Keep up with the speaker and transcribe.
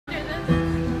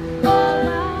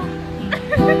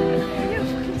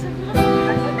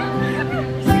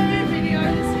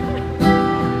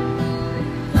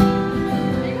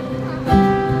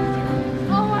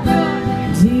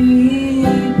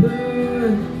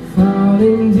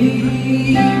falling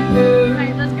deeper,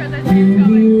 you'll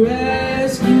be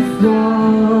rescued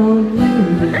from your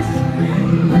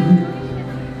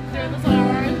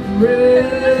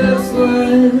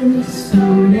restless, so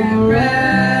now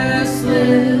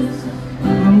restless, I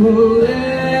will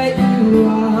let you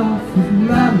off of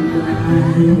my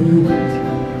mind.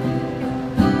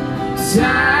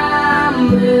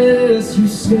 Timeless, you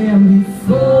stand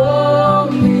before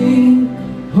me,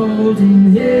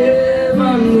 holding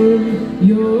heaven in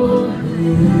your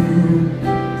hand.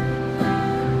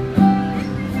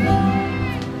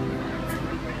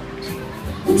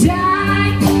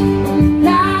 I'm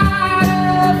not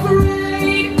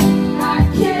afraid, I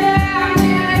can't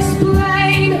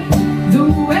explain the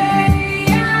way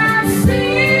I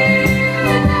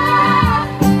feel now.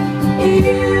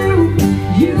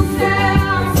 You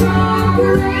fell from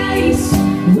grace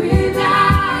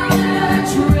without a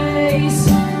trace.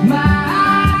 My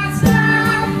eyes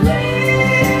are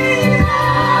bleeding.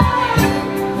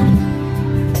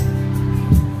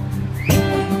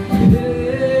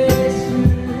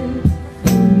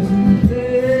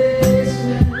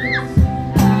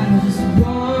 I just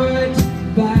want you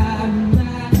by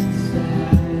my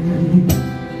side.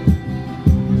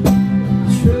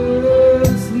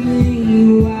 Trust me,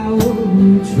 why won't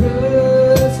you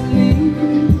trust me?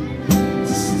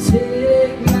 Just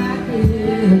take my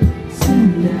hand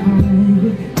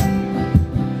tonight.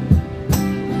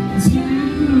 It's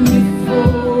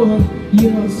beautiful,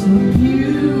 you're so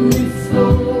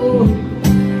beautiful.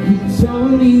 You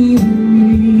don't even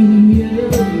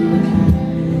realize.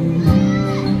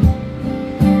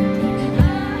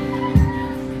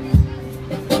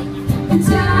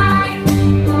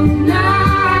 I'm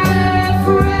not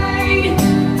afraid,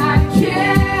 I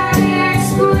can't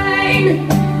explain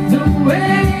the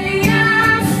way I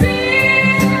feel.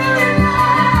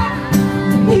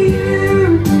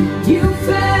 You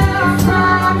fell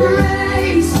from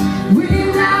grace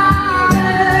without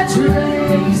a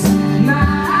trace. My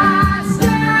eyes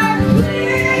start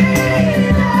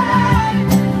bleeding.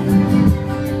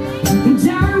 And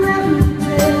I remember the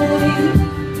day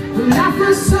when I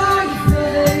first saw your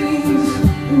face,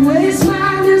 the way your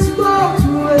smile just walked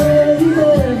away.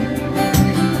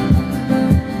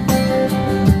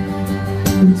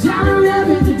 And I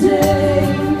remember the day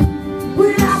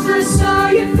when I first saw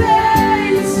your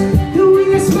face, the way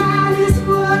your smile just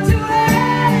walked away.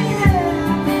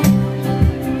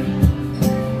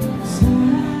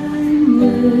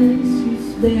 Timeless, you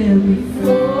stand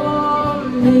before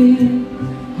me,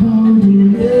 holding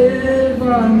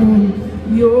heaven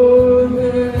in your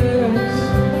hands.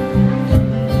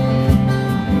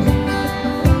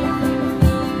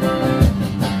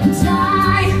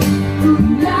 I'm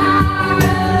not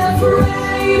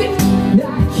afraid, I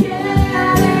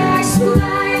can't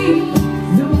explain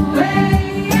the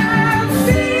way I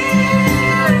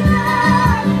feel.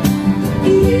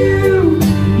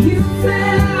 You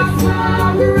fell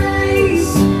from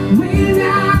grace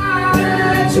without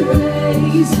a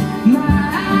trace. My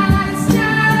eyes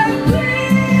start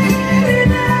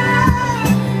bleeding out.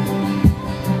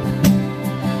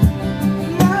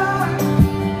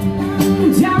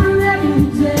 I remember the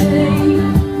day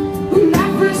when I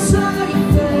first saw your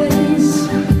face,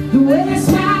 the way your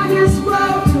smile just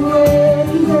walked away.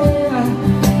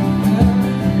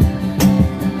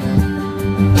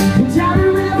 And I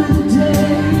remember the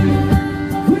day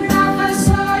when I first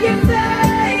saw your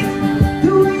face,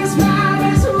 the way your smile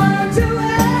just walked away.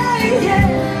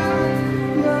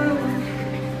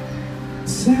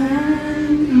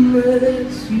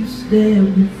 Timeless, you stand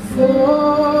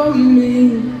before me,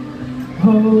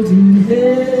 holding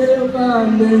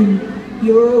heaven in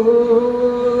your